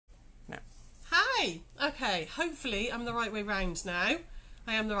Yay! Okay, hopefully I'm the right way round now.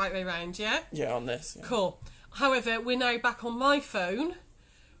 I am the right way round, yeah? Yeah, on this. Yeah. Cool. However, we're now back on my phone,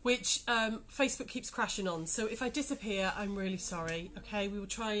 which Facebook keeps crashing on. So if I disappear, I'm really sorry. Okay, we will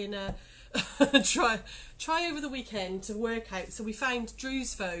try and try over the weekend to work out. So we found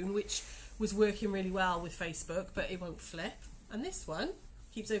Drew's phone, which was working really well with Facebook, but it won't flip. And this one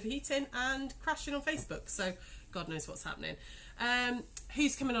keeps overheating and crashing on Facebook. So God knows what's happening.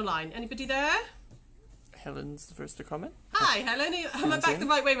 Who's coming online? Anybody there? Helen's the first to comment. Hi, Helen. Am I back the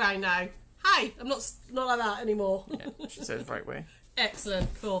right way round now? Hi. I'm not like that anymore. Yeah, she says right way. Excellent.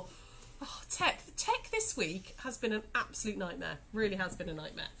 Cool. Oh, tech this week has been an absolute nightmare. Really has been a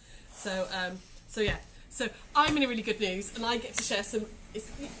nightmare. So yeah. So I'm in a really good news, and I get to share some.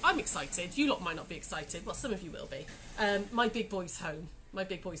 I'm excited. You lot might not be excited. Well, some of you will be. My big boy's home. My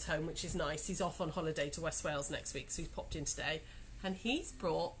big boy's home, which is nice. He's off on holiday to West Wales next week, so he's popped in today. And he's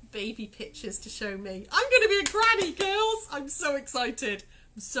brought baby pictures to show me. I'm going to be a granny, girls. I'm so excited.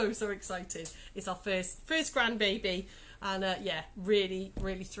 I'm so excited. It's our first grandbaby. And yeah, really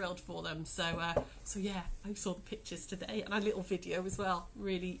thrilled for them. So yeah, I saw the pictures today and a little video as well.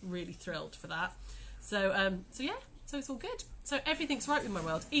 Really thrilled for that. So yeah, so it's all good. So everything's right with my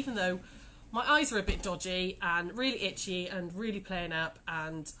world, even though my eyes are a bit dodgy and really itchy and really playing up,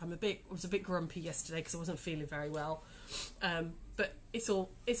 and I was a bit grumpy yesterday because I wasn't feeling very well. But it's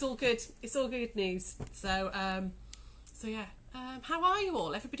all good. It's all good news. So yeah. How are you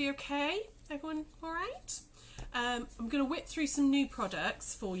all? Everybody okay? Everyone all right? I'm going to whip through some new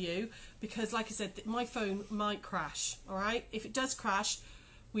products for you because, like I said, my phone might crash. All right. If it does crash,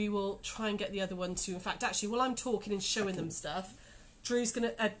 we will try and get the other one to. In fact, actually, while I'm talking and showing them stuff,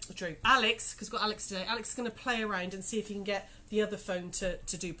 Alex, because we've got Alex today, Alex is going to play around and see if he can get the other phone to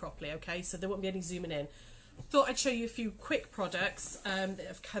do properly, okay? So there won't be any zooming in. Thought I'd show you a few quick products that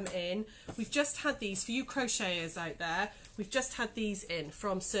have come in. We've just had these, for you crocheters out there, we've just had these in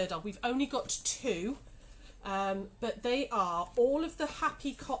from Serdal. We've only got 2, but they are all of the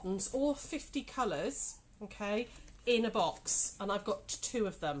happy cottons, all 50 colours, okay, in a box, and I've got 2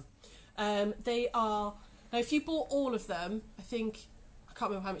 of them. They are, now if you bought all of them, I think, I can't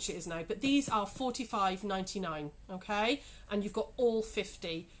remember how much it is now, but these are $45.99, okay, and you've got all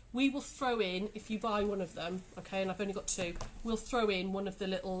 50. We will throw in, if you buy one of them, okay, and I've only got 2, we'll throw in one of the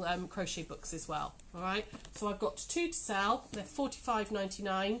little crochet books as well, all right? So I've got 2 to sell. They're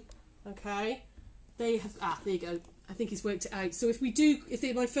 $45.99, okay? They have, there you go. I think he's worked it out. So if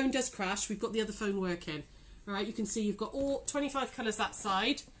my phone does crash, we've got the other phone working, all right? You can see you've got all 25 colours that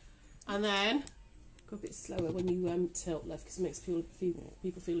side, and then go a bit slower when you tilt left because it makes people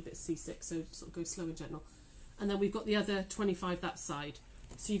feel a bit seasick, so sort of go slow and gentle. And then we've got the other 25 that side.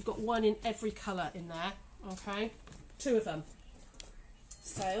 So you've got 1 in every colour in there, okay? 2 of them.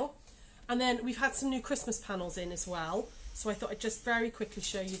 Sale. And then we've had some new Christmas panels in as well. So I thought I'd just very quickly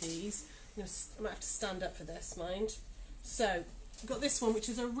show you these. I might have to stand up for this, mind. So we've got this one, which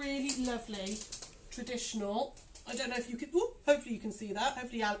is a really lovely traditional. I don't know if you can. Ooh, hopefully you can see that.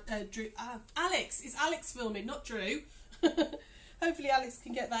 Hopefully, Drew. Alex, is Alex filming, not Drew. Hopefully Alex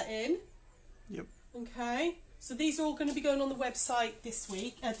can get that in. Yep. Okay. So these are all going to be going on the website this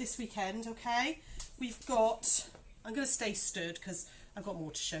weekend, okay? We've got, I'm going to stay stood because I've got more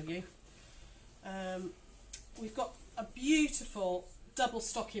to show you. We've got a beautiful double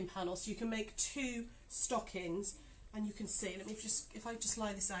stocking panel, so you can make 2 stockings, and you can see, if I just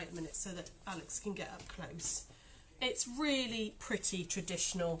lie this out a minute so that Alex can get up close. It's really pretty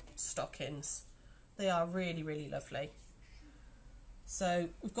traditional stockings. They are really lovely. So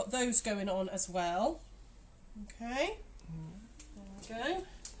we've got those going on as well. Okay, there we go.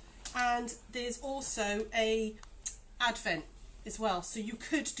 And there's also a advent as well, so you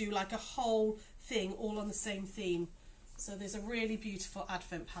could do like a whole thing all on the same theme. So there's a really beautiful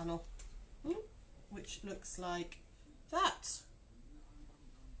advent panel, which looks like that.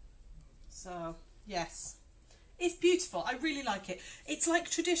 So yes, it's beautiful. I really like it. It's like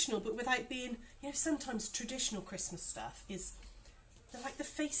traditional, but without being, sometimes traditional Christmas stuff is, like the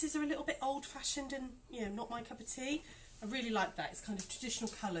faces are a little bit old-fashioned and, not my cup of tea. I really like that. It's kind of traditional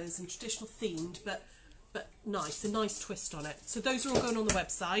colours and traditional themed, but nice, a nice twist on it. So those are all going on the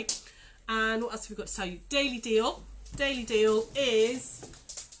website. And what else have we got to tell you? Daily Deal. Daily Deal is,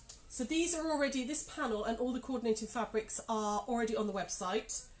 so these are already, this panel and all the coordinated fabrics are already on the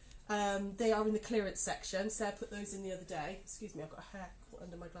website. They are in the clearance section. Sarah put those in the other day. Excuse me, I've got a hair caught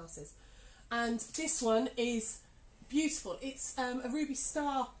under my glasses. And this one is beautiful. It's a Ruby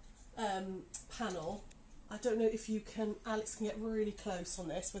Star panel. I don't know if you can, Alex can get really close on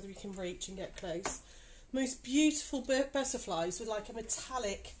this, whether you can reach and get close. Most beautiful butterflies with like a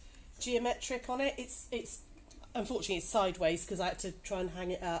metallic geometric on it. It's unfortunately it's sideways because I had to try and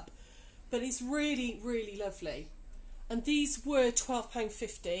hang it up, but it's really, really lovely. And these were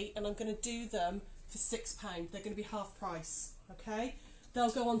 £12.50, and I'm going to do them for £6. They're going to be half price, okay? They'll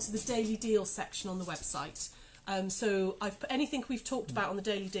go on to the daily deals section on the website. So I've put anything we've talked about on the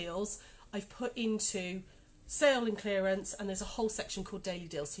daily deals, I've put into sale and clearance, and there's a whole section called daily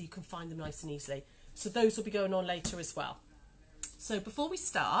deals, so you can find them nice and easily. So those will be going on later as well. So before we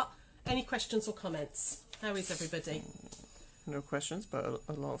start, any questions or comments? How is everybody? No questions, but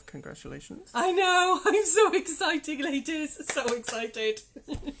a lot of congratulations. I know, I'm so excited, ladies, so excited.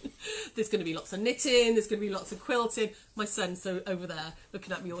 There's going to be lots of knitting, there's going to be lots of quilting. My son's over there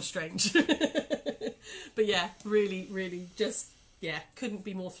looking at me all strange. But yeah, really, really just, yeah, couldn't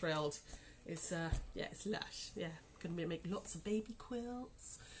be more thrilled. It's, yeah, it's lush. Yeah, going to make lots of baby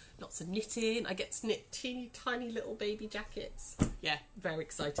quilts, lots of knitting. I get to knit teeny tiny little baby jackets. Yeah, very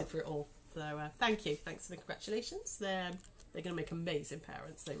excited for it all. So thank you, thanks for the congratulations. They're going to make amazing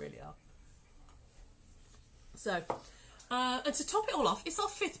parents, they really are. So, and to top it all off, it's our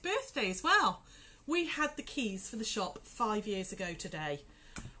 5th birthday as well. We had the keys for the shop 5 years ago today,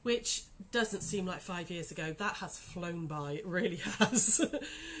 which doesn't seem like 5 years ago. That has flown by, it really has.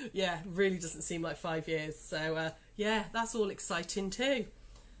 Yeah, really doesn't seem like 5 years. So, yeah, that's all exciting too.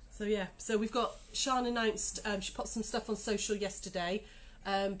 So, yeah, so we've got, Sian announced, she put some stuff on social yesterday.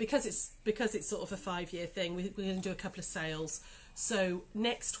 Because it's sort of a 5-year thing, we're going to do a couple of sales. So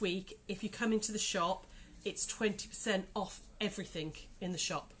next week, if you come into the shop, it's 20% off everything in the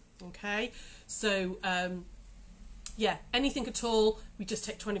shop. Okay, so yeah, anything at all, we just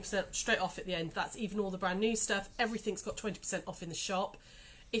take 20% straight off at the end. That's even all the brand new stuff. Everything's got 20% off in the shop.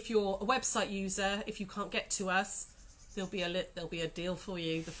 If you're a website user, if you can't get to us, there'll be a deal for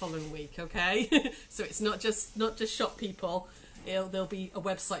you the following week. Okay, so it's not just shop people. There'll be a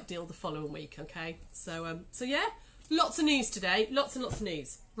website deal the following week, okay? So, so yeah, lots of news today, lots and lots of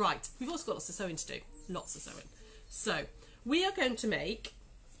news. Right, we've also got lots of sewing to do, lots of sewing. So, we are going to make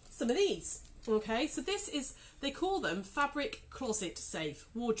some of these, okay? So this is, they call them fabric closet safe,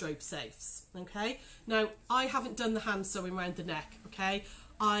 wardrobe safes, okay? Now, I haven't done the hand sewing around the neck, okay?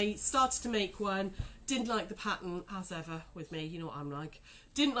 I started to make one, didn't like the pattern, as ever with me, you know what I'm like.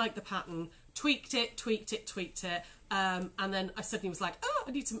 Didn't like the pattern, tweaked it, and then I suddenly was like, oh,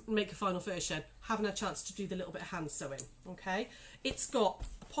 I need to make a final version. Haven't had a chance to do the little bit of hand sewing, okay? It's got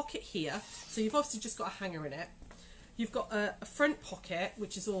a pocket here, so you've obviously just got a hanger in it. You've got a front pocket,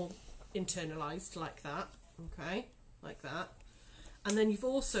 which is all internalised like that, okay? Like that. And then you've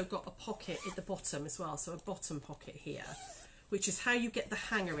also got a pocket at the bottom as well, so a bottom pocket here, which is how you get the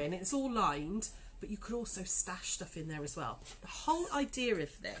hanger in. It's all lined, but you could also stash stuff in there as well. The whole idea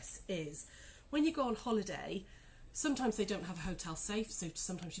of this is when you go on holiday, sometimes they don't have a hotel safe, so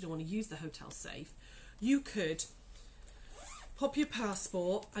sometimes you don't want to use the hotel safe. You could pop your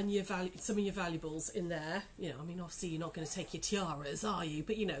passport and some of your valuables in there. You know, I mean, obviously you're not going to take your tiaras, are you?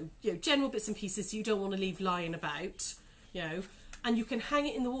 But you know, general bits and pieces you don't want to leave lying about, you know. And you can hang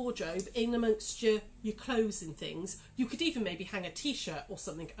it in the wardrobe in amongst your clothes and things. You could even maybe hang a t-shirt or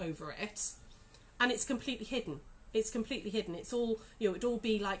something over it, and it's completely hidden. It's completely hidden. It's all, you know, it'd all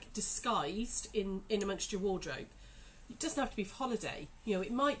be like disguised in amongst your wardrobe. It doesn't have to be for holiday. You know,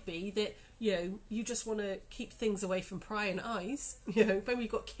 it might be that, you know, you just want to keep things away from prying eyes. You know, when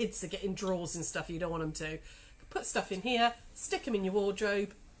we've got kids that get in drawers and stuff, you don't want them to. Put stuff in here, stick them in your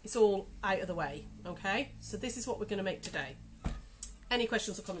wardrobe. It's all out of the way, okay? So this is what we're going to make today. Any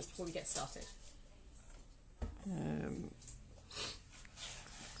questions or comments before we get started?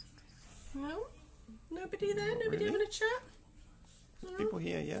 No? Nobody there? Nobody having a chat? There's people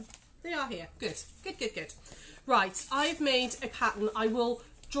here, yeah. They are here. Good. Good, good, good. Right, I've made a pattern. I will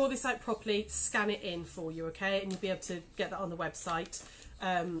draw this out properly, scan it in for you, okay? And you'll be able to get that on the website.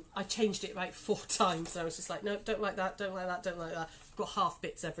 I changed it about 4 times. And I was just like, no, don't like that, don't like that, don't like that. I've got half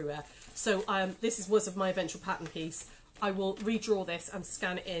bits everywhere. So this was of my eventual pattern piece. I will redraw this and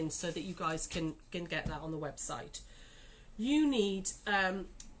scan it in so that you guys can get that on the website. You need,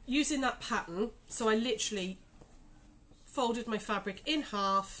 using that pattern, so I literally folded my fabric in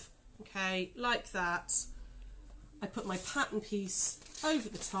half, okay, like that. I put my pattern piece over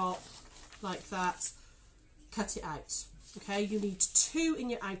the top, like that, cut it out, okay. You need 2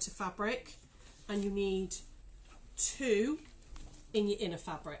 in your outer fabric, and you need 2 in your inner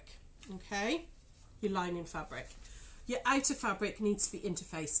fabric, okay, your lining fabric. Your outer fabric needs to be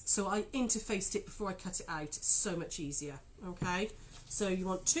interfaced, so I interfaced it before I cut it out. It's so much easier, okay. So you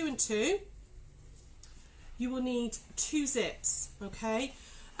want 2 and 2. You will need 2 zips, okay.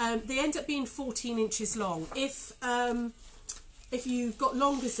 They end up being 14 inches long. If If you've got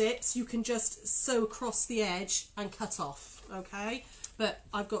longer zips, you can just sew across the edge and cut off, okay? But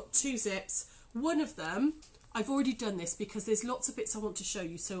I've got 2 zips. One of them, I've already done this because there's lots of bits I want to show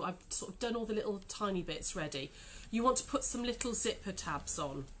you, so I've sort of done all the little tiny bits ready. You want to put some little zipper tabs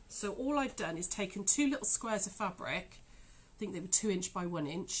on. So all I've done is taken 2 little squares of fabric, I think they were 2 inch by 1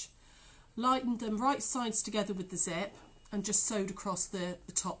 inch, lightened them right sides together with the zip and just sewed across the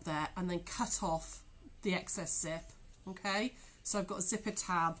top there, and then cut off the excess zip, okay? So I've got a zipper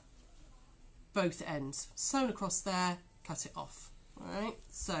tab both ends, sewn across there, cut it off. Alright,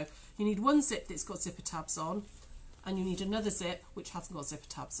 so you need one zip that's got zipper tabs on, and you need another zip which hasn't got zipper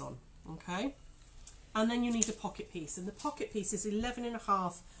tabs on, okay? And then you need a pocket piece, and the pocket piece is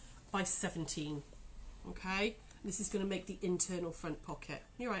 11.5 by 17, okay? This is going to make the internal front pocket.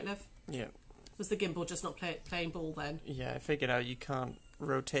 You right, Liv? Yeah. Was the gimbal just not playing ball then? Yeah, I figured out you can't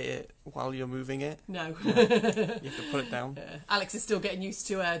rotate it while you're moving it. No. You have to put it down. Alex is still getting used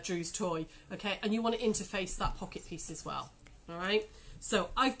to Drew's toy, okay? And you want to interface that pocket piece as well, all right? So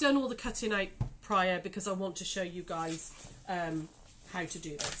I've done all the cutting out prior because I want to show you guys how to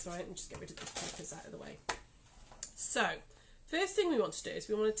do this, all right? And just get rid of the papers out of the way. So first thing we want to do is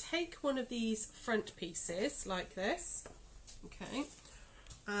we want to take one of these front pieces like this, okay?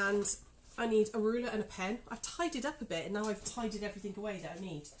 And I need a ruler and a pen. I've tied it up a bit and now I've tidied everything away that I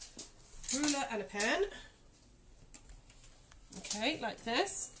need. Ruler and a pen. Okay, like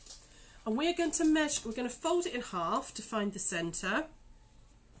this. And we're going to measure, we're going to fold it in half to find the centre.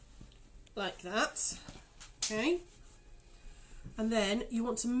 Like that. Okay. And then you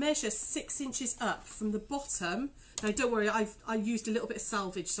want to measure 6 inches up from the bottom. Now don't worry, I used a little bit of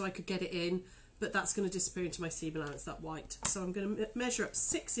salvage so I could get it in, but that's going to disappear into my seam allowance, that white. So I'm going to measure up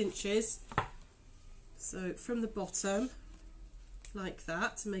 6 inches, so from the bottom, like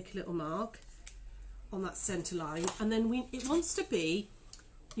that, to make a little mark on that centre line. And then it wants to be,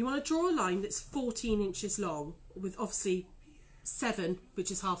 you want to draw a line that's 14 inches long, with obviously 7, which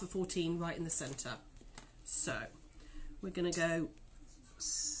is half of 14, right in the centre. So we're going to go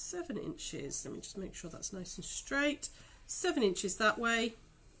 7 inches, let me just make sure that's nice and straight, 7 inches that way,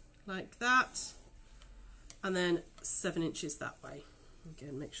 like that, and then 7 inches that way.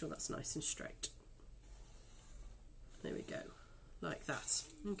 Again, make sure that's nice and straight. There we go, like that.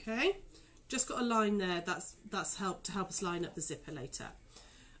 Okay, just got a line there. That's helped to help us line up the zipper later.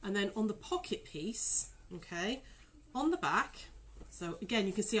 And then on the pocket piece, okay, on the back. So again,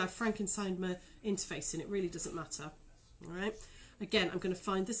 you can see I've Frankensteined my interface, and it really doesn't matter. All right. Again, I'm going to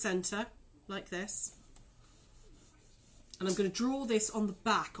find the centre like this. And I'm going to draw this on the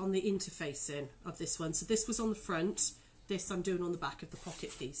back, on the interfacing of this one. So this was on the front, this I'm doing on the back of the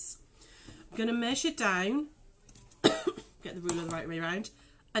pocket piece. I'm going to measure down, get the ruler the right way around,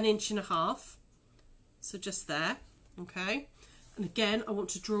 1.5 inches. So just there, okay? And again, I want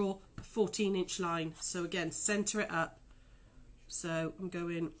to draw a 14-inch line. So again, centre it up. So I'm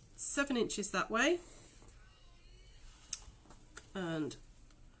going 7 inches that way, and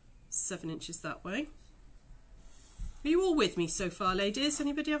 7 inches that way. Are you all with me so far, ladies?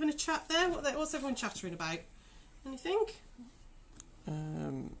 Anybody having a chat there? What's everyone chattering about? Anything?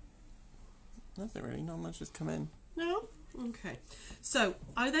 Nothing really. Not much has come in. No? Okay. So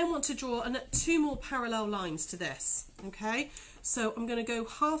I then want to draw 2 more parallel lines to this. Okay. So I'm going to go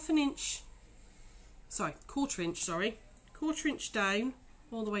 1/2 inch. Sorry, 1/4 inch. Sorry, 1/4 inch down,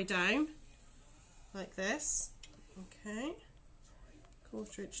 all the way down, like this. Okay.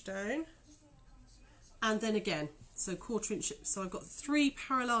 1/4 inch down, and then again. So 1/4 inch, so I've got 3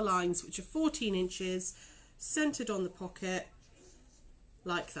 parallel lines which are 14 inches centered on the pocket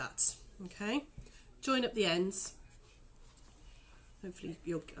like that. Okay, join up the ends. Hopefully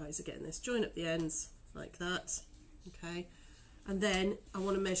your guys are getting this. Join up the ends like that. Okay, and then I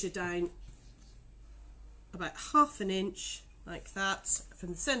want to measure down about 1/2 inch like that from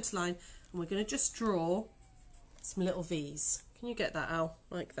the center line, and we're going to just draw some little V's. Can you get that, Al?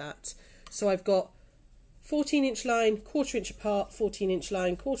 Like that. So I've got 14-inch line, 1/4 inch apart, 14-inch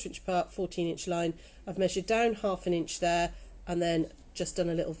line, 1/4 inch apart, 14-inch line. I've measured down 1/2 inch there, and then just done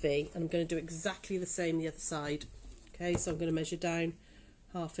a little V. And I'm going to do exactly the same the other side. Okay, so I'm going to measure down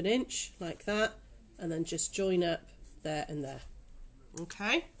 1/2 inch like that, and then just join up there and there.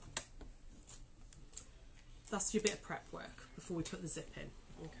 Okay, that's your bit of prep work before we put the zip in.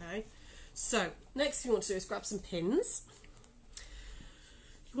 Okay, so next thing you want to do is grab some pins.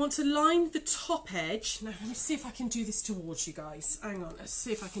 You want to line the top edge. Now let me see if I can do this towards you guys. Hang on, let's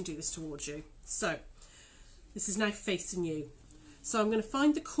see if I can do this towards you. So this is now facing you. So I'm going to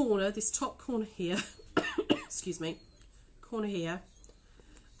find the corner, this top corner here, excuse me, corner here,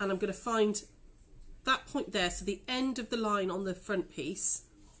 and I'm going to find that point there, so the end of the line on the front piece,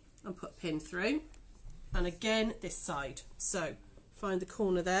 and put a pin through. And again this side, so find the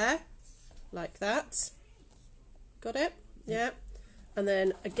corner there like that. Got it? Yeah. And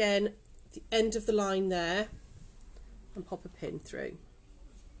then again the end of the line there, and pop a pin through.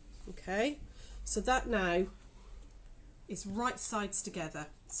 Okay, so that now is right sides together.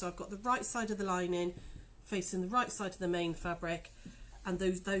 So I've got the right side of the lining facing the right side of the main fabric, and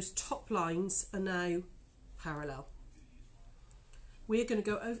those top lines are now parallel. We're going to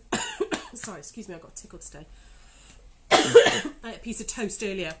go over sorry, excuse me, I got tickled today. I ate a piece of toast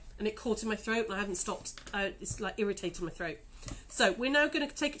earlier and it caught in my throat and I haven't stopped. It's like irritating my throat. So we're now going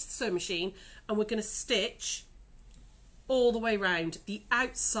to take it to the sewing machine and we're going to stitch all the way round the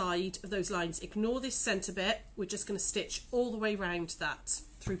outside of those lines. Ignore this centre bit. We're just going to stitch all the way round that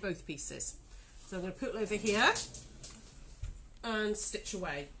through both pieces. So I'm going to put it over here and stitch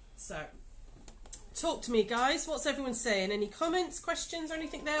away. So talk to me, guys. What's everyone saying? Any comments, questions or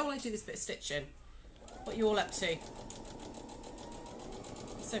anything there while I do this bit of stitching? What are you all up to?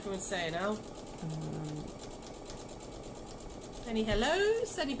 What's everyone saying, Al? Any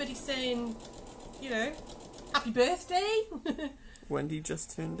hellos? Anybody saying, you know, happy birthday? Wendy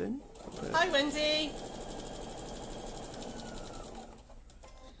just tuned in. Hi, Wendy.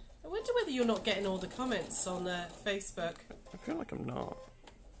 I wonder whether you're not getting all the comments on Facebook. I feel like I'm not.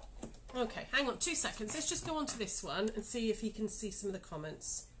 Okay, hang on 2 seconds. Let's just go on to this one and see if you can see some of the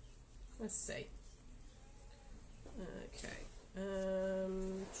comments. Let's see. Okay.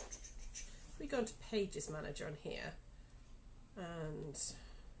 We go into Pages Manager on here. And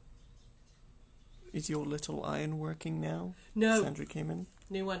is your little iron working now? No. Sandra came in.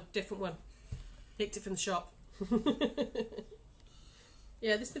 New one, different one. Picked it from the shop.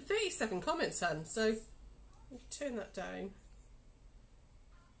 Yeah, there's been 37 comments, hun, so turn that down.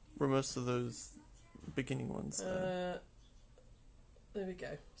 Were most of those beginning ones? There we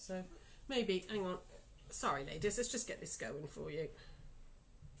go. So maybe, hang on. Sorry, ladies, let's just get this going for you.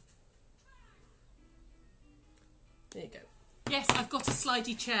 There you go. Yes, I've got a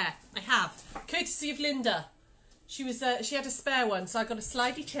slidey chair. I have, courtesy of Linda. She was she had a spare one, so I got a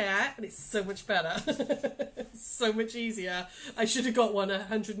slidey chair, and it's so much better. It's so much easier. I should have got one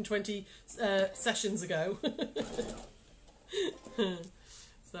 120 sessions ago.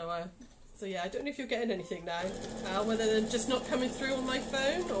 So yeah, I don't know if you're getting anything now, whether they're just not coming through on my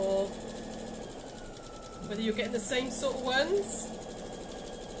phone or whether you're getting the same sort of ones.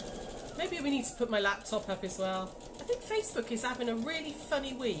 Maybe we need to put my laptop up as well. I think Facebook is having a really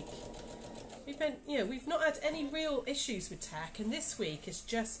funny week. We've not had any real issues with tech, and this week has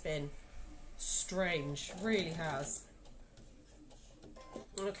just been strange, really has.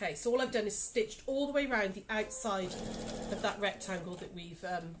 Okay, so all I've done is stitched all the way around the outside of that rectangle that we've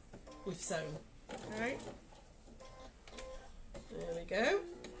sewn. Okay, there we go.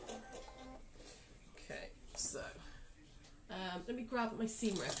 Okay, so let me grab my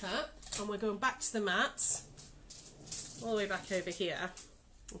seam ripper, and we're going back to the mats, all the way back over here.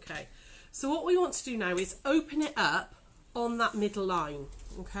 Okay, so what we want to do now is open it up on that middle line.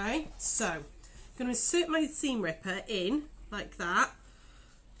 Okay, so I'm going to insert my seam ripper in like that.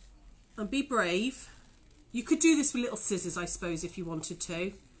 And be brave. You could do this with little scissors, I suppose, if you wanted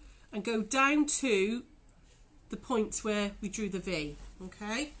to, and go down to the point where we drew the V.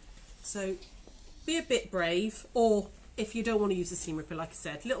 Okay, so be a bit brave, or if you don't want to use the seam ripper, like I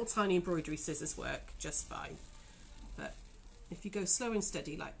said, little tiny embroidery scissors work just fine. But if you go slow and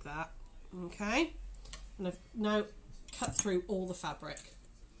steady like that, okay, and I've now cut through all the fabric.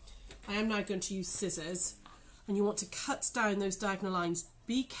 I am now going to use scissors, and you want to cut down those diagonal lines.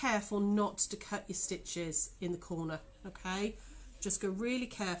 Be careful not to cut your stitches in the corner, okay? Just go really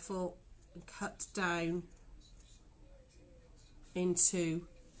careful and cut down into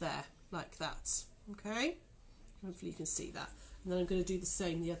there, like that, okay? Hopefully you can see that. And then I'm going to do the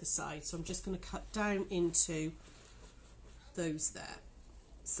same the other side. So I'm just going to cut down into those there.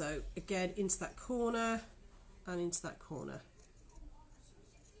 So again, into that corner and into that corner,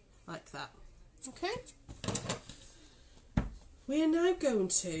 like that, okay? We're now going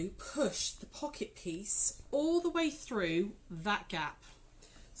to push the pocket piece all the way through that gap.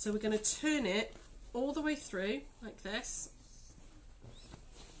 So we're going to turn it all the way through like this.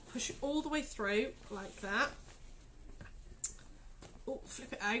 Push it all the way through like that. Oh,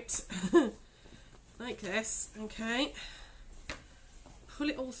 flip it out like this, okay. Pull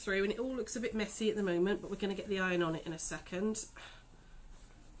it all through, and it all looks a bit messy at the moment, but we're going to get the iron on it in a second.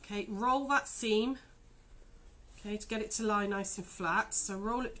 Okay, roll that seam. Okay, to get it to lie nice and flat. So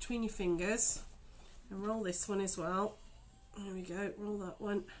roll it between your fingers and roll this one as well. There we go, roll that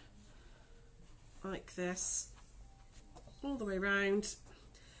one. like this, all the way around.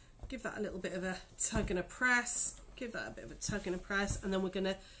 Give that a little bit of a tug and a press. Give that a bit of a tug and a press, and then we're going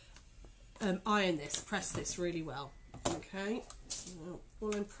to iron this, press this really well. Okay, so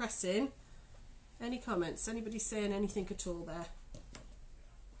while I'm pressing, any comments? Anybody saying anything at all there?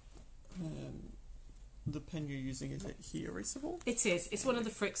 The pen you're using, is it heat erasable? It is. It's one of the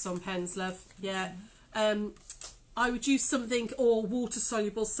Frickson pens, love. Yeah. I would use something, or water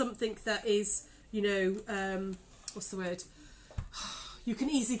soluble, something that is, you know, what's the word? You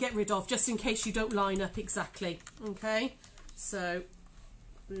can easily get rid of, just in case you don't line up exactly. Okay, so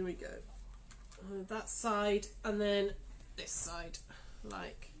there we go. That side, and then this side,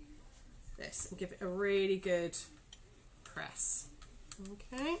 like this, and give it a really good press.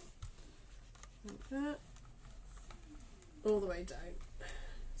 Okay, like that, all the way down.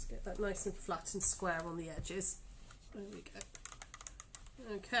 Let's get that nice and flat and square on the edges. There we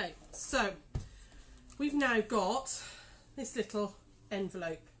go. Okay, so we've now got this little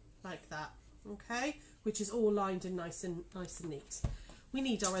envelope like that, okay, which is all lined and nice and neat. We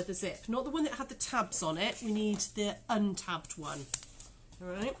need our other zip, not the one that had the tabs on it. We need the untabbed one. All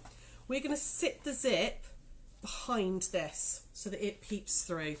right, we're going to sit the zip behind this so that it peeps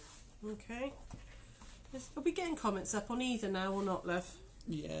through. Okay, are we getting comments up on either now or not, love?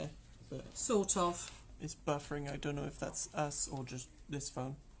 Yeah, but sort of. It's buffering. I don't know if that's us or just this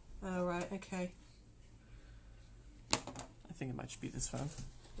phone. Oh right, okay. I think it might just be this phone.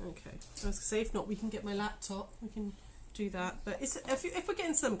 Okay, I was going to say, if not, we can get my laptop. We can do that. But it's, if we're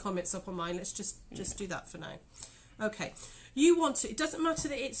getting some comments up on mine, let's just do that for now. Okay, you want to, it doesn't matter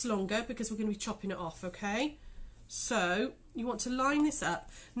that it's longer because we're going to be chopping it off, okay? So you want to line this up.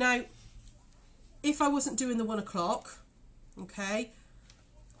 Now, if I wasn't doing the 1 o'clock, okay,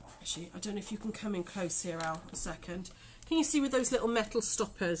 actually, I don't know if you can come in close here, Al, a second. Can you see where those little metal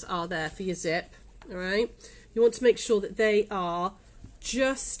stoppers are there for your zip? All right. You want to make sure that they are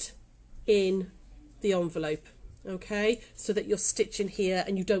just in the envelope, okay? So that you're stitching here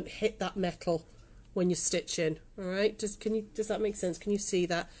and you don't hit that metal when you're stitching, all right? Does that make sense? Can you see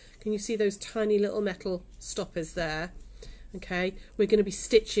that? Can you see those tiny little metal stoppers there? Okay, we're going to be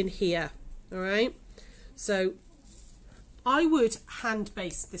stitching here, all right? So I would hand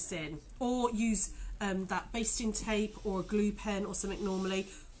baste this in, or use that basting tape or a glue pen or something normally.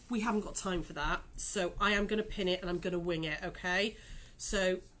 We haven't got time for that, so I am going to pin it and I'm going to wing it, okay?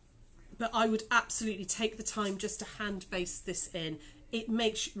 So, but I would absolutely take the time just to hand baste this in. It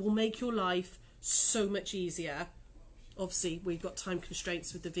will make your life so much easier. Obviously, we've got time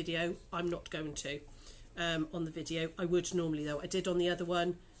constraints with the video. I'm not going to on the video. I would normally though. I did on the other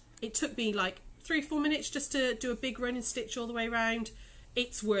one. It took me like 3 or 4 minutes just to do a big running stitch all the way around.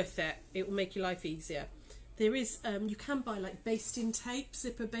 It's worth it. It will make your life easier. There is, you can buy like basting tape,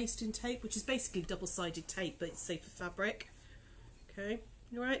 zipper basting tape, which is basically double-sided tape, but it's safer fabric. Okay,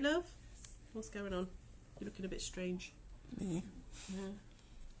 you all right, love? What's going on? You're looking a bit strange. Me? Yeah.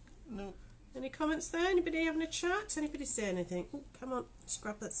 No. Any comments there? Anybody having a chat? Anybody say anything? Oh, come on, just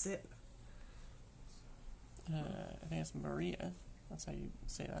grab that zip. I think it's Maria. That's how you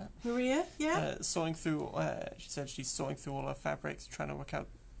say that. Maria, yeah? Sewing through, she said she's sewing through all her fabrics, trying to work out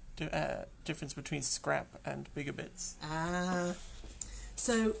difference between scrap and bigger bits.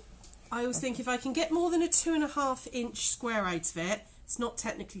 So I always think if I can get more than a 2.5 inch square out of it, it's not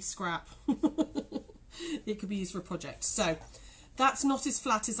technically scrap. It could be used for a project. So that's not as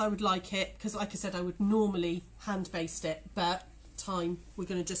flat as I would like it, because like I said, I would normally hand baste it, but we're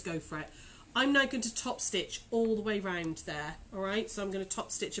going to just go for it. I'm now going to top stitch all the way round there, alright? So I'm going to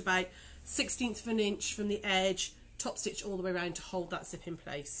top stitch about 1/16 of an inch from the edge, top stitch all the way around to hold that zip in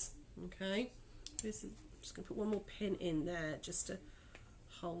place. Okay, I'm just going to put one more pin in there just to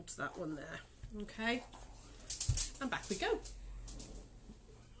hold that one there. Okay, and back we go.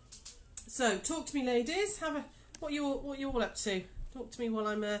 So talk to me, ladies. What you all up to? Talk to me while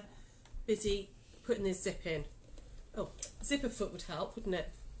I'm busy putting this zip in. Oh, zipper foot would help, wouldn't it?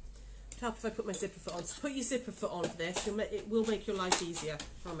 It would help if I put my zipper foot on. So put your zipper foot on for this. It will make your life easier,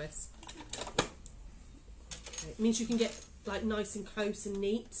 promise. It means you can get like nice and close and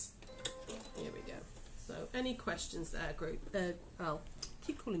neat. Here we go. So any questions there, group? I'll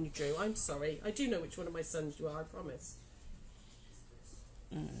keep calling you Drew. I'm sorry. I do know which one of my sons you are, I promise.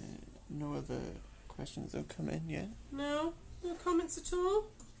 No other questions have come in yet? No? No comments at all?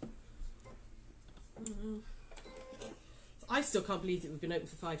 I still can't believe that we've been open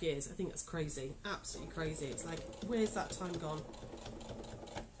for 5 years. I think that's crazy. Absolutely crazy. It's like, where's that time gone?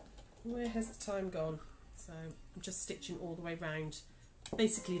 Where has the time gone? So I'm just stitching all the way round,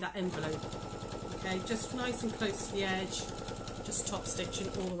 basically that envelope. Okay, just nice and close to the edge, just top stitching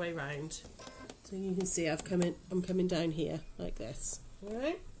all the way round. So you can see I'm coming down here like this. All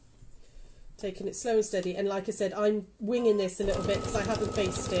right. Taking it slow and steady, and like I said, I'm winging this a little bit because I haven't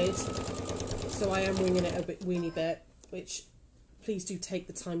basted, so I am winging it a weeny bit. Which, please do take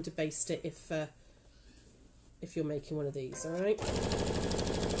the time to baste it if you're making one of these. All right.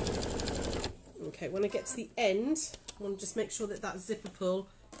 Okay. When I get to the end, I want to just make sure that zipper pull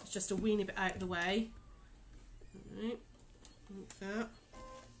is just a weeny bit out of the way. All right. Like that.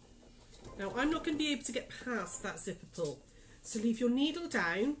 Now I'm not going to be able to get past that zipper pull, so leave your needle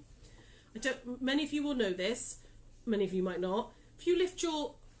down. Many of you will know this, many of you might not. If you lift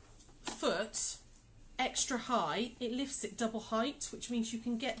your foot extra high, it lifts it double height, which means you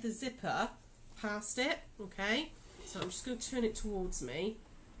can get the zipper past it, okay? So I'm just going to turn it towards me,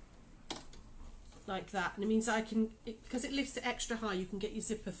 like that. And it means because it lifts it extra high, you can get your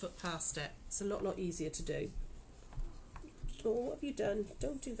zipper foot past it. It's a lot easier to do. Oh, what have you done?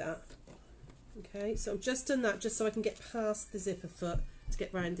 Don't do that. Okay, so I've just done that just so I can get past the zipper foot to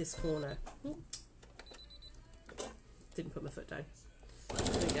get round this corner. Ooh. Didn't put my foot down.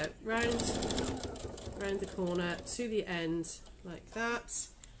 There we go. Round the corner to the end like that.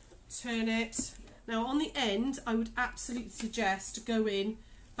 Turn it. Now on the end, I would absolutely suggest going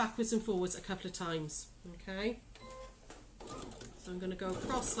backwards and forwards a couple of times. Okay. So I'm going to go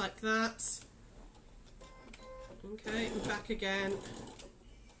across like that. Okay, and back again.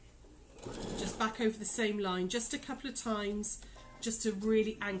 Just back over the same line just a couple of times, just to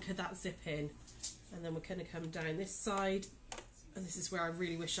really anchor that zip in. And then we're going to come down this side, and this is where I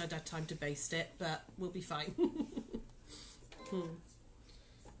really wish I'd had time to baste it, but we'll be fine.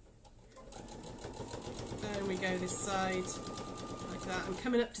 There we go, this side like that. I'm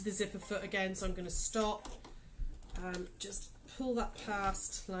coming up to the zipper foot again, so I'm going to stop and just pull that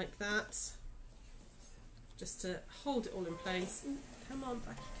past like that, just to hold it all in place. Ooh, come on,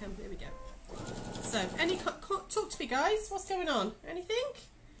 back you come. There we go. So, talk to me, guys. What's going on? Anything?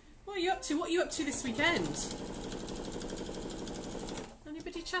 What are you up to? What are you up to this weekend?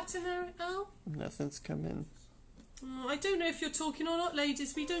 Anybody chatting there, Al? Nothing's come in. Oh, I don't know if you're talking or not,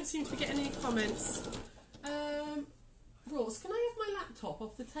 ladies. We don't seem to be getting any comments. Ross, can I have my laptop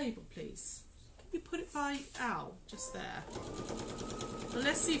off the table, please? Can you put it by Al, just there? And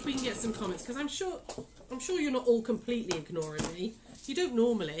let's see if we can get some comments, because I'm sure you're not all completely ignoring me. You don't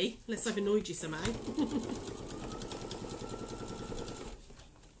normally, unless I've annoyed you somehow.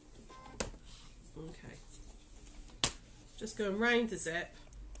 Okay. Just going round the zip.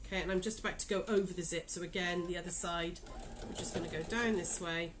 Okay, and I'm just about to go over the zip. So again, the other side, we're just going to go down this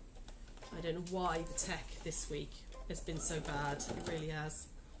way. I don't know why the tech this week has been so bad. It really has.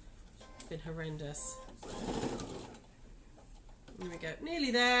 It's been horrendous. There we go.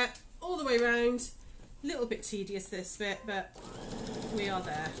 Nearly there. All the way round. A little bit tedious this bit, but we are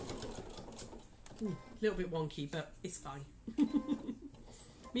there. A little bit wonky, but it's fine.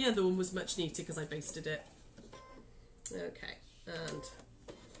 The other one was much neater because I basted it. Okay, and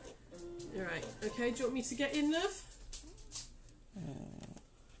alright, okay, do you want me to get in, love?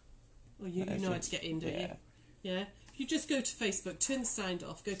 Well, you know how to get in, don't you? Yeah? If you just go to Facebook, turn the sound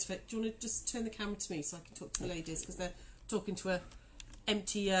off, go to Facebook. Do you want to just turn the camera to me so I can talk to the ladies, because they're talking to a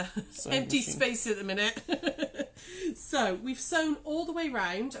empty space at the minute. So we've sewn all the way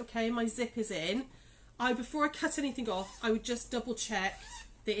round. Okay, my zip is in. Before I cut anything off, I would just double check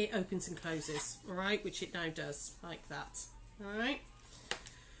that it opens and closes. All right, which it now does, like that. All right.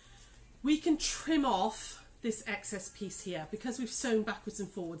 We can trim off this excess piece here because we've sewn backwards and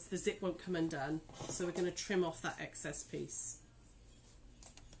forwards. The zip won't come undone, so we're going to trim off that excess piece.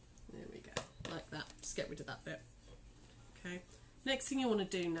 There we go, like that. Just get rid of that bit. Okay. Next thing you want to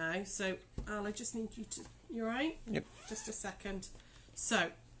do now, so Al, I just need you to, you alright? Yep. Just a second. So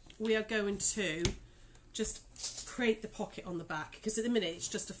we are going to just create the pocket on the back, because at the minute it's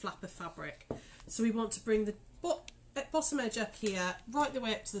just a flap of fabric. So we want to bring the bottom edge up here, right the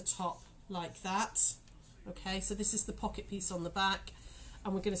way up to the top, like that. Okay, so this is the pocket piece on the back,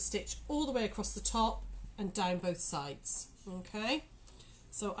 and we're going to stitch all the way across the top and down both sides. Okay,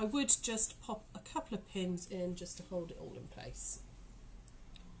 so I would just pop a couple of pins in just to hold it all in place.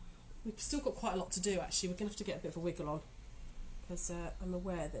 We've still got quite a lot to do, actually. We're going to have to get a bit of a wiggle on, because I'm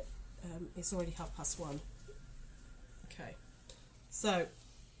aware that it's already 1:30. Okay, so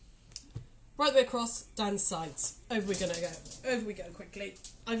right the way across, down the sides. Over we're going to go. Over we go quickly.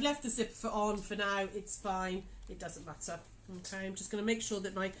 I've left the zipper foot on for now. It's fine. It doesn't matter. Okay, I'm just going to make sure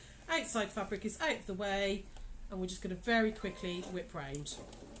that my outside fabric is out of the way, and we're just going to very quickly whip round.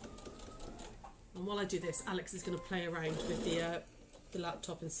 And while I do this, Alex is going to play around with the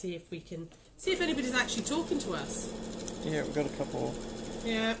laptop and see if anybody's actually talking to us. Yeah, we've got a couple.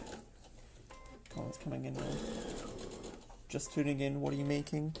 Yeah. coming in now. Just tuning in, what are you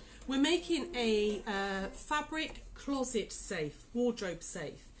making? We're making a fabric closet safe, wardrobe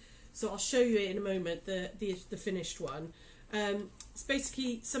safe. So I'll show you it in a moment, the finished one. It's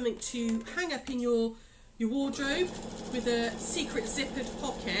basically something to hang up in your wardrobe with a secret zippered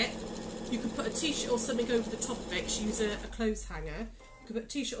pocket. You can put a t-shirt or something over the top of it, 'cause you use a clothes hanger. You can put a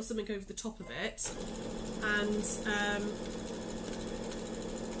t-shirt or something over the top of it, and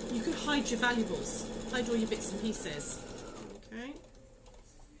you can hide your valuables, hide all your bits and pieces. Okay.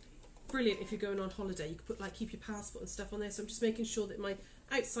 Brilliant if you're going on holiday. You can put keep your passport and stuff on there. So I'm just making sure that my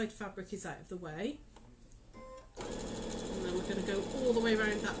outside fabric is out of the way. And then we're going to go all the way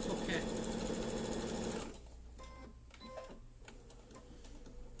around that pocket.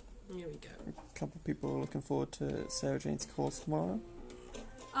 Here we go. A couple of people are looking forward to Sarah Jane's course tomorrow.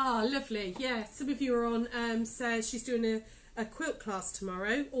 Ah, lovely. Yeah, some of you are on. Says she's doing a quilt class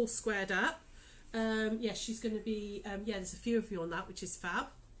tomorrow, all squared up. Yeah, she's going to be. Yeah, there's a few of you on that, which is fab.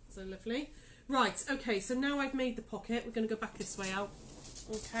 So lovely. Right. Okay. So now I've made the pocket. We're going to go back this way out.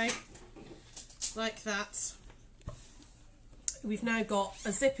 Okay. Like that. We've now got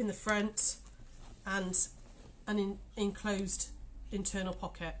a zip in the front and an enclosed internal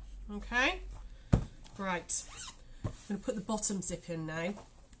pocket. Okay. Right. I'm going to put the bottom zip in now.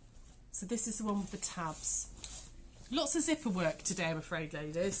 So this is the one with the tabs. Lots of zipper work today, I'm afraid,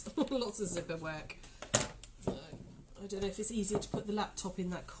 ladies. Lots of zipper work. I don't know if it's easier to put the laptop in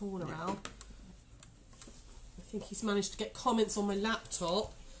that corner, Al. I think he's managed to get comments on my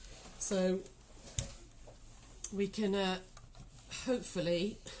laptop, so we can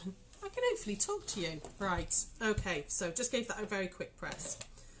hopefully, I can hopefully talk to you. Right, okay, so just gave that a very quick press.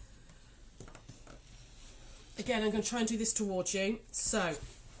 Again, I'm going to try and do this towards you. So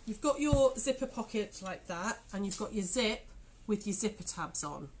you've got your zipper pocket like that, and you've got your zip with your zipper tabs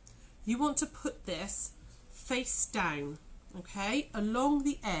on. You want to put this face down, okay, along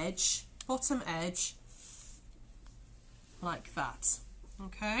the edge, bottom edge, like that,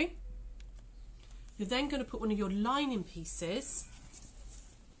 okay. You're then going to put one of your lining pieces.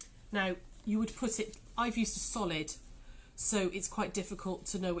 Now, you would put it, I've used a solid, so it's quite difficult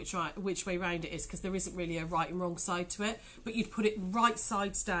to know which way round it is, because there isn't really a right and wrong side to it, but you'd put it right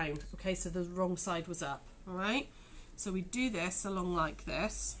sides down, okay, so the wrong side was up, all right. So we do this along like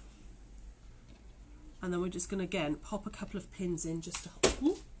this, and then we're just going to, again, pop a couple of pins in just to,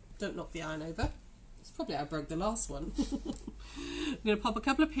 ooh, don't knock the iron over. It's probably how I broke the last one. I'm going to pop a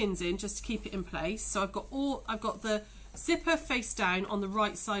couple of pins in just to keep it in place. So I've got the zipper face down on the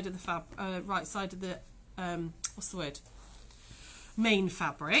right side of the what's the word? Main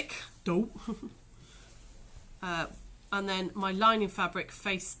fabric. Don't. And then my lining fabric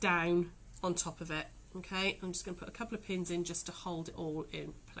face down on top of it. Okay, I'm just going to put a couple of pins in just to hold it all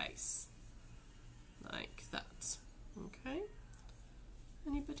in place. Like that. Okay.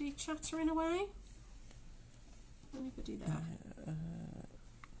 Anybody chattering away? Anybody there?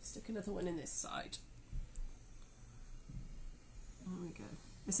 Stick another one in this side. There we go.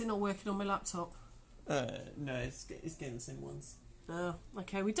 Is it not working on my laptop? No, it's getting the same ones. Oh,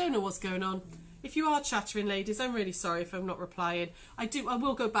 okay. We don't know what's going on. If you are chattering, ladies, I'm really sorry if I'm not replying. I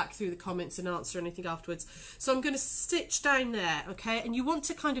will go back through the comments and answer anything afterwards. So I'm going to stitch down there, okay? And you want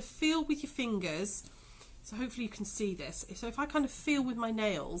to kind of feel with your fingers. So hopefully you can see this. So if I kind of feel with my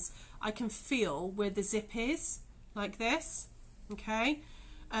nails, I can feel where the zip is, like this, okay?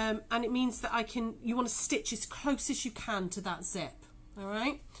 And it means that you want to stitch as close as you can to that zip, all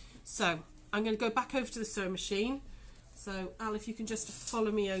right? So I'm going to go back over to the sewing machine. So Al, if you can just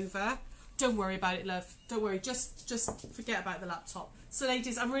follow me over. Don't worry about it, love. Don't worry. Just forget about the laptop. So,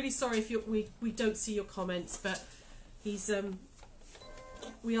 ladies, I'm really sorry if we don't see your comments, but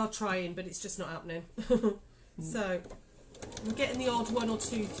we are trying, but it's just not happening. So I'm getting the odd one or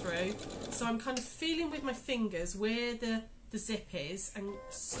two through. So I'm kind of feeling with my fingers where the zip is and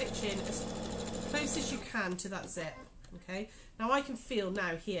stitching as close as you can to that zip. Okay. Now I can feel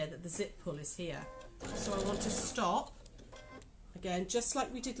now here that the zip pull is here. So I want to stop. Again, just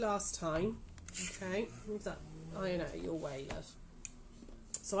like we did last time, okay, move that iron out of your way, love.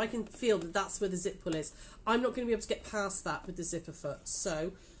 So I can feel that that's where the zip pull is. I'm not going to be able to get past that with the zipper foot,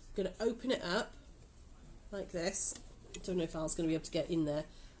 so I'm going to open it up like this. I don't know if Al's going to be able to get in there,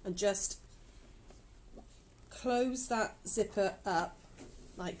 and just close that zipper up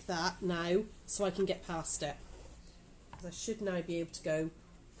like that now, so I can get past it. I should now be able to go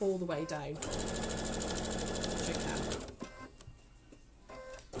all the way down.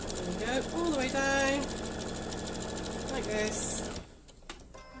 There we go, all the way down, like this,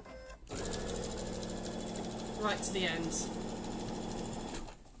 right to the end.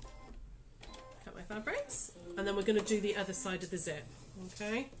 Cut my we're going to do the other side of the zip.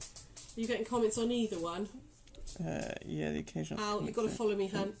 Okay? Are you getting comments on either one? Yeah, the occasional. Al, you've got to follow me,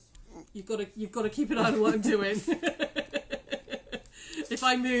 hun. You've got to keep an eye on what I'm doing. If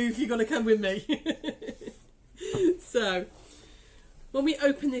I move, you've got to come with me. So, when we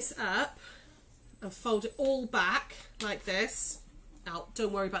open this up and fold it all back like this, Al,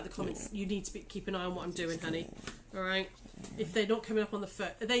 don't worry about the comments. You need to keep an eye on what I'm doing, honey. All right. If they're not coming up on the phone,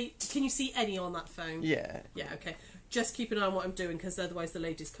 can you see any on that phone? Yeah. Yeah. Okay. Just keep an eye on what I'm doing because otherwise the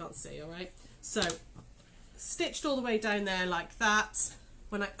ladies can't see. All right. So, stitched all the way down there like that.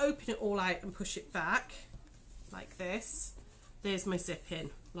 When I open it all out and push it back like this, there's my zip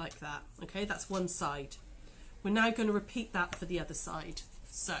in like that. Okay, that's one side. We're now going to repeat that for the other side.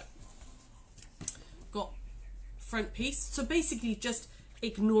 So, got front piece. So basically just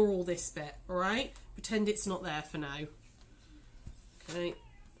ignore all this bit, all right? Pretend it's not there for now. Okay,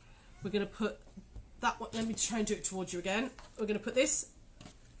 we're going to put that one, let me try and do it towards you again. We're going to put this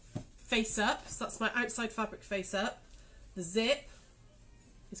face up, so that's my outside fabric face up. The zip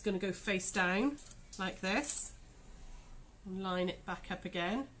is going to go face down like this. And line it back up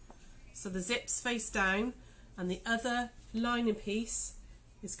again. So the zip's face down and the other lining piece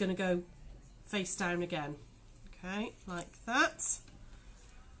is going to go face down again. Okay, like that.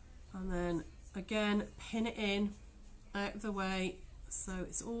 And then again pin it in out of the way so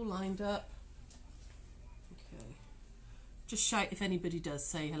it's all lined up. Okay, just shout if anybody does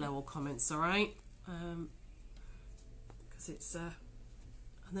say hello or comments, alright? Because it's and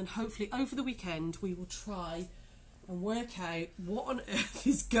then hopefully over the weekend we will try and work out what on earth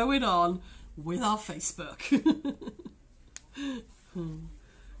is going on with our Facebook. We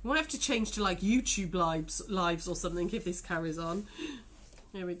might have to change to like YouTube lives or something if this carries on.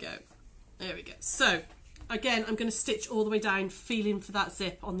 There we go. There we go. So again, I'm going to stitch all the way down, feeling for that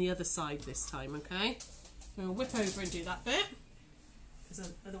zip on the other side this time. Okay, I'm going to whip over and do that bit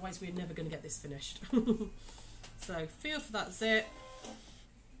because otherwise we're never going to get this finished. So feel for that zip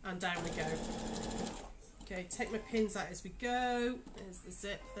and down we go. Okay, take my pins out as we go. There's the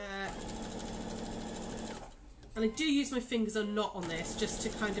zip there. And I do use my fingers a lot on this just to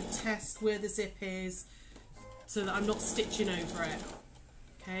kind of test where the zip is so that I'm not stitching over it.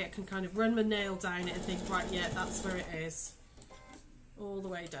 Okay, I can kind of run my nail down it and think, right, yeah, that's where it is. All the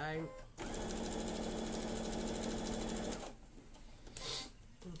way down.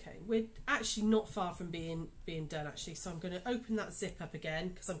 Okay, we're actually not far from being done actually, so I'm going to open that zip up again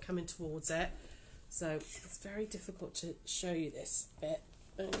because I'm coming towards it. So it's very difficult to show you this bit.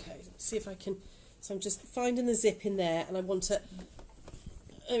 Okay, let's see if I can. So I'm just finding the zip in there and I want to,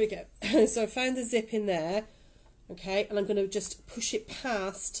 there we go. So I found the zip in there, okay, and I'm going to just push it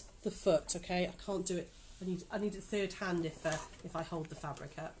past the foot, okay. I can't do it. I need a third hand if I hold the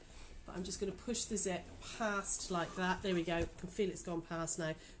fabric up. But I'm just going to push the zip past like that. There we go. I can feel it's gone past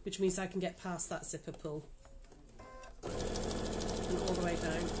now, which means I can get past that zipper pull. And all the way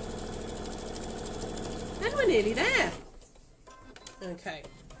down. And we're nearly there. Okay.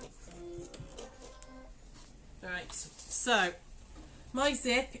 Alright, so my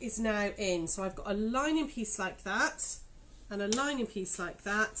zip is now in. So I've got a lining piece like that and a lining piece like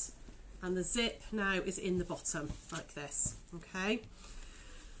that, and the zip now is in the bottom like this. Okay.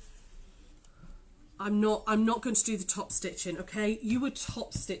 I'm not going to do the top stitching, okay? You would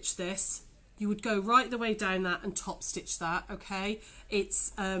top stitch this. You would go right the way down that and top stitch that, okay?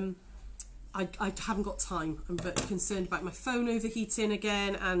 It's I haven't got time. I'm a bit concerned about my phone overheating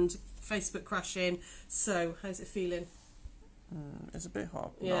again and Facebook crashing. So, how's it feeling? It's a bit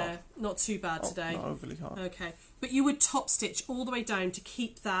hot. Yeah, not too bad today. Not overly hot. Okay, but you would top stitch all the way down to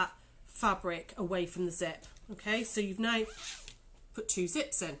keep that fabric away from the zip. Okay, so you've now put two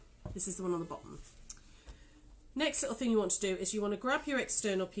zips in. This is the one on the bottom. Next little thing you want to do is you want to grab your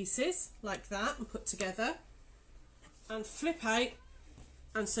external pieces like that and put together and flip out,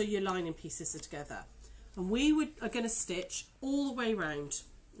 and so your lining pieces are together. And we are going to stitch all the way round,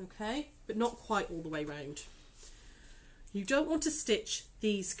 okay, but not quite all the way round. You don't want to stitch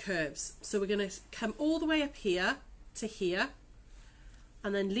these curves, so we're going to come all the way up here to here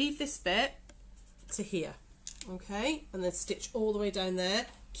and then leave this bit to here, okay, and then stitch all the way down there.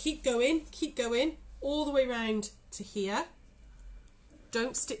 Keep going all the way round to here.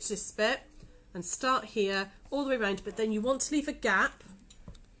 Don't stitch this bit and start here all the way around, but then you want to leave a gap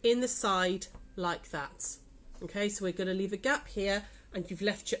in the side like that. Okay, so we're going to leave a gap here and you've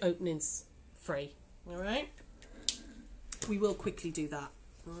left your openings free. All right, we will quickly do that.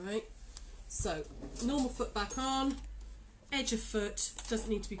 All right, so normal foot back on, edge of foot, doesn't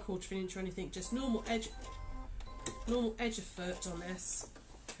need to be 1/4 of an inch or anything, just normal edge of foot on this.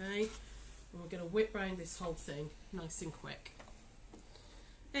 Okay, And we're going to whip round this whole thing nice and quick.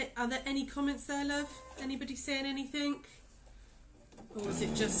 Are there any comments there, love? Anybody saying anything? Or is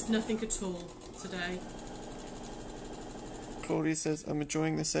it just nothing at all today? Claudia says, I'm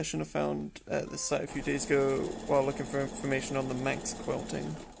enjoying the session I found this site a few days ago while looking for information on the Manx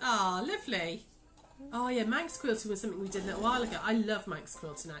quilting. Ah, lovely. Oh yeah, Manx quilting was something we did a little while ago. I love Manx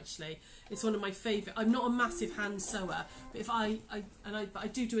quilting actually. It's one of my favourite. I'm not a massive hand sewer, but if I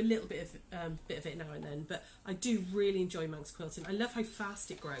do a little bit of it now and then. But I do really enjoy Manx quilting. I love how fast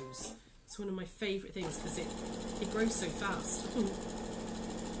it grows. It's one of my favourite things because it grows so fast.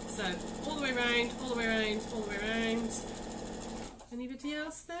 So all the way around, all the way around, all the way around. Anybody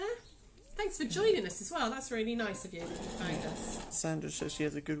else there? Thanks for joining us as well. That's really nice of you that you found us. Sandra says she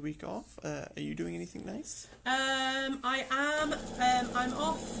has a good week off. Are you doing anything nice? I am. I'm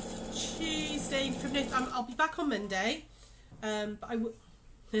off Tuesday. I'll be back on Monday. But I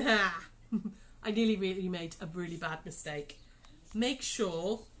nearly really made a really bad mistake. Make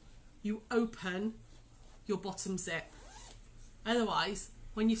sure you open your bottom zip. Otherwise,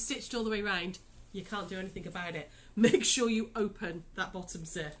 when you've stitched all the way around, you can't do anything about it. Make sure you open that bottom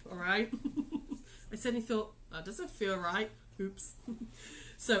zip, alright? I suddenly thought, that doesn't feel right. Oops.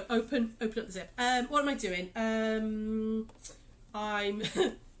 So open up the zip. What am I doing? I'm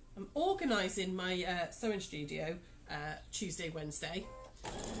organising my sewing studio Tuesday, Wednesday.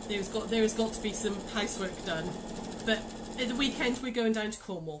 There has got to be some housework done. But at the weekend we're going down to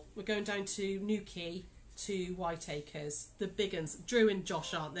Cornwall. We're going down to Newquay, to Whiteacres. The big uns, Drew and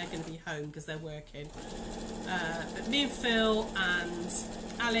Josh aren't, they're going to be home because they're working. But me and Phil and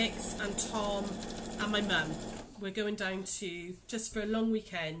Alex and Tom and my mum, we're going down to, just for a long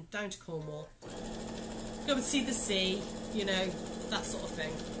weekend, down to Cornwall. Go and see the sea, you know, that sort of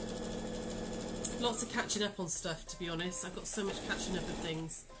thing. Lots of catching up on stuff, to be honest. I've got so much catching up of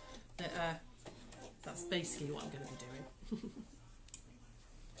things that that's basically what I'm going to be doing.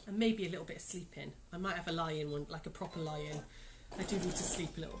 And maybe a little bit of sleeping. I might have a lie-in one, like a proper lie-in. I do need to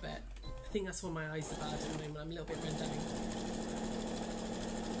sleep a little bit. I think that's why my eyes are bad at the moment. I'm a little bit run down.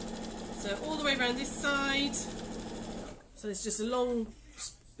 So all the way around this side. So there's just a long,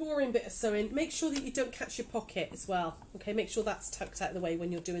 boring bit of sewing. Make sure that you don't catch your pocket as well. Okay, make sure that's tucked out of the way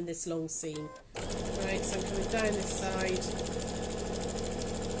when you're doing this long seam. Right, so I'm coming down this side.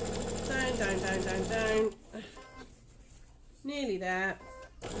 Down, down, down, down, down. Nearly there.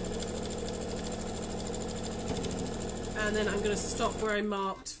 And then I'm going to stop where I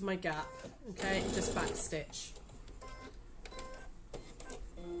marked for my gap, okay, and just back stitch.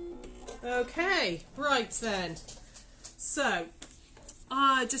 Okay, right then. So,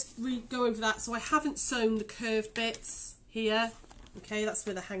 I just go over that. So I haven't sewn the curved bits here, okay, that's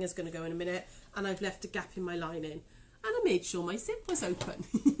where the hanger's going to go in a minute, and I've left a gap in my lining, and I made sure my zip was open.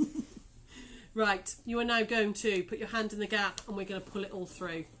 Right, you are now going to put your hand in the gap and we're going to pull it all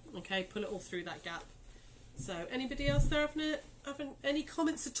through. Okay, pull it all through that gap. So, anybody else there having any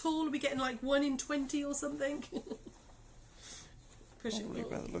comments at all? Are we getting like 1 in 20 or something? Probably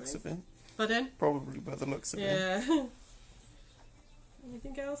by the looks of it. Pardon? Probably by the looks of it. Yeah.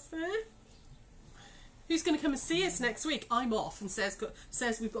 Anything else there? Who's going to come and see us next week? I'm off, and says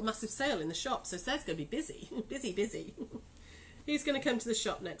we've got a massive sale in the shop, so Sarah's going to be busy. busy. Who's going to come to the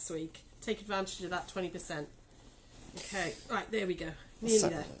shop next week? Take advantage of that 20%. Okay, right, there we go. Nearly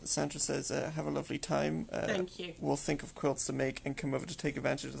there. Sandra says, have a lovely time. Thank you. We'll think of quilts to make and come over to take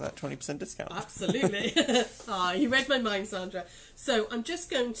advantage of that 20% discount. Absolutely. You read my mind, Sandra. So I'm just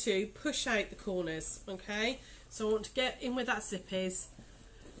going to push out the corners, okay? So I want to get in where that zip is,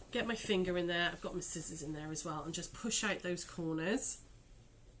 get my finger in there. I've got my scissors in there as well, and just push out those corners.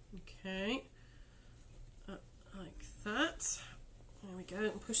 Okay, like that. There we go,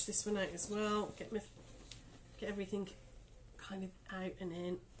 and push this one out as well. Get everything kind of out and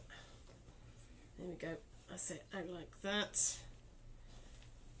in. There we go. That's it, out like that.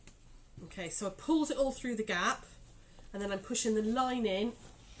 Okay, so I pulled it all through the gap, and then I'm pushing the lining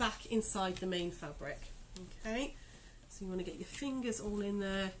back inside the main fabric. Okay, so you want to get your fingers all in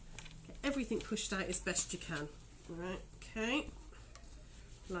there, get everything pushed out as best you can. Right, okay.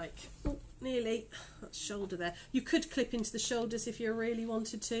 Like, oh, nearly, that shoulder there. You could clip into the shoulders if you really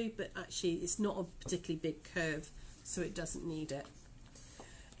wanted to, but actually it's not a particularly big curve, so it doesn't need it.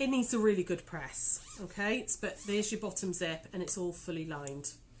 It needs a really good press, okay? But there's your bottom zip, and it's all fully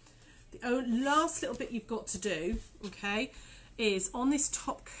lined. The last little bit you've got to do, okay, is on this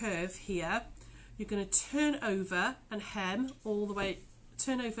top curve here, you're going to turn over and hem all the way,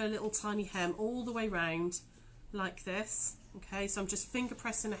 turn over a little tiny hem all the way round like this. Okay, so I'm just finger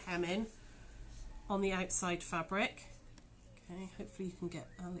pressing a hem in on the outside fabric. Okay, hopefully you can get,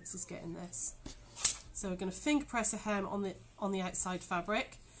 Alex is getting this. So we're going to finger press a hem on the outside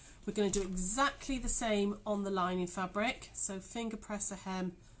fabric. We're going to do exactly the same on the lining fabric. So finger press a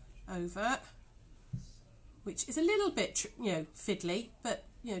hem over, which is a little bit, you know, fiddly, but,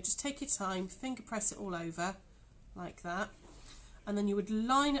 you know, just take your time, finger press it all over like that. And then you would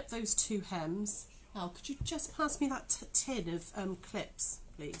line up those two hems. Now, could you just pass me that tin of clips,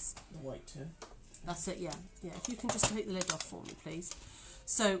 please? The white tin. That's it, yeah. Yeah, if you can just take the lid off for me, please.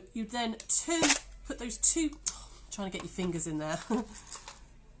 So you then put those two, trying to get your fingers in there.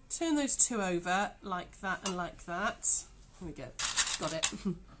 Turn those two over like that and like that. Here we go. Got it.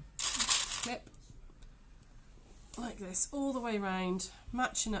 Clip. Like this, all the way around,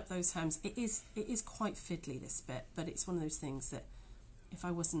 matching up those hems. It is quite fiddly, this bit, but it's one of those things that if I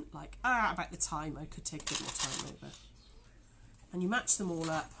wasn't like, about the time, I could take a bit more time over. And you match them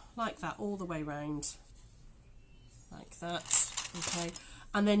all up like that, all the way around, like that, okay?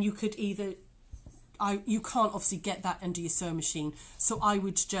 And then you could either, you can't obviously get that under your sewing machine, so I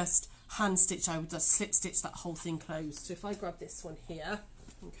would just hand stitch, I would just slip stitch that whole thing closed. So if I grab this one here,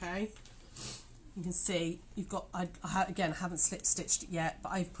 okay, you can see you've got, again, I haven't slip stitched it yet,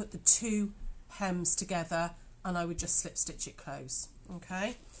 but I've put the two hems together and I would just slip stitch it close,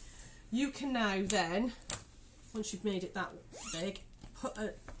 okay? You can now then, once you've made it that big, put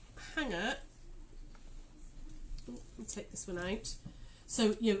a hanger, I'll take this one out.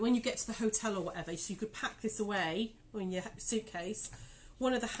 So, you know, when you get to the hotel or whatever, so you could pack this away in your suitcase,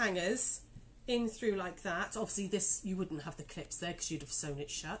 one of the hangers in through like that. Obviously this, you wouldn't have the clips there because you'd have sewn it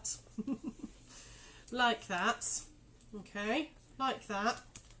shut. Like that, okay, like that.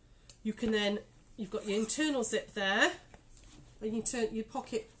 You can then, you've got your internal zip there, and you turn your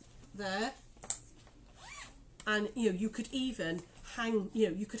pocket there, and you know, you could even hang, you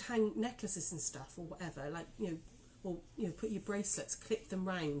know, you could hang necklaces and stuff or whatever, like, you know, or, you know, put your bracelets, clip them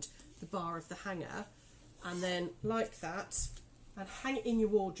round the bar of the hanger, and then like that, and hang it in your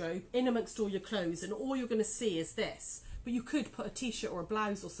wardrobe, in amongst all your clothes, and all you're going to see is this. But you could put a t-shirt or a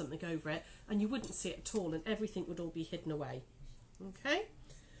blouse or something over it, and you wouldn't see it at all, and everything would all be hidden away. Okay,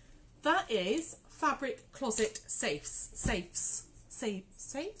 that is fabric closet safes. Safes.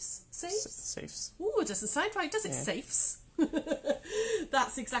 Oh, it doesn't sound right, does it? Yeah. Safes.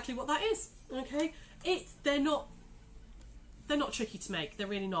 That's exactly what that is. Okay, they're not tricky to make. They're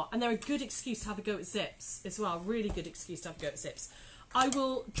really not, and they're a good excuse to have a go at zips as well. Really good excuse to have a go at zips. I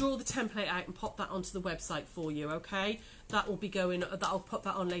will draw the template out and pop that onto the website for you, okay? That will be going, I'll put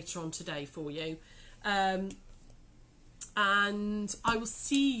that on later on today for you. And I will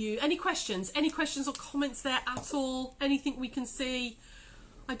see you. Any questions or comments there at all? Anything we can see?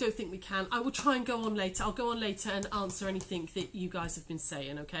 I don't think we can. I will try and go on later. I'll go on later and answer anything that you guys have been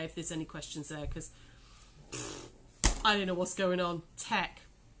saying, okay? If there's any questions there, because I don't know what's going on. Tech.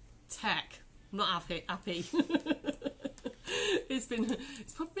 I'm not happy.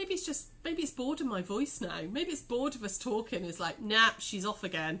 Maybe it's bored of my voice now. Maybe it's bored of us talking. It's like, nah, she's off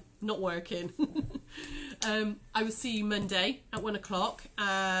again, not working. I will see you Monday at 1 o'clock,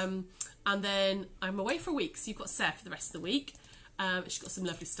 and then I'm away for a week, so you've got Sarah for the rest of the week. She's got some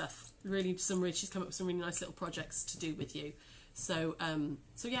lovely stuff, she's come up with some really nice little projects to do with you. So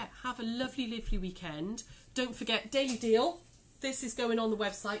yeah, have a lovely weekend. Don't forget Daily Deal. This is going on the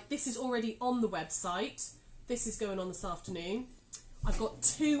website. This is already on the website. This is going on this afternoon. I've got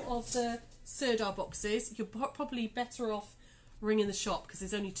 2 of the Serdar boxes. You're probably better off ringing the shop because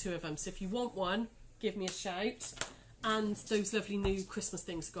there's only 2 of them. So if you want one, give me a shout. And those lovely new Christmas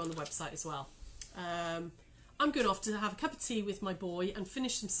things go on the website as well. I'm going off to have a cup of tea with my boy and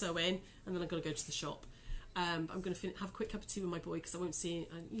finish some sewing, and then I've got to go to the shop. I'm going to have a quick cup of tea with my boy because I won't see him.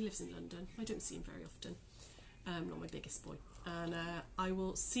 He lives in London. I don't see him very often. Not my biggest boy. And I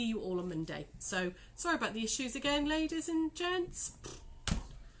will see you all on Monday. So sorry about the issues again, ladies and gents.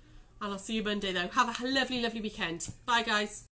 And I'll see you Monday though. Have a lovely weekend. Bye guys.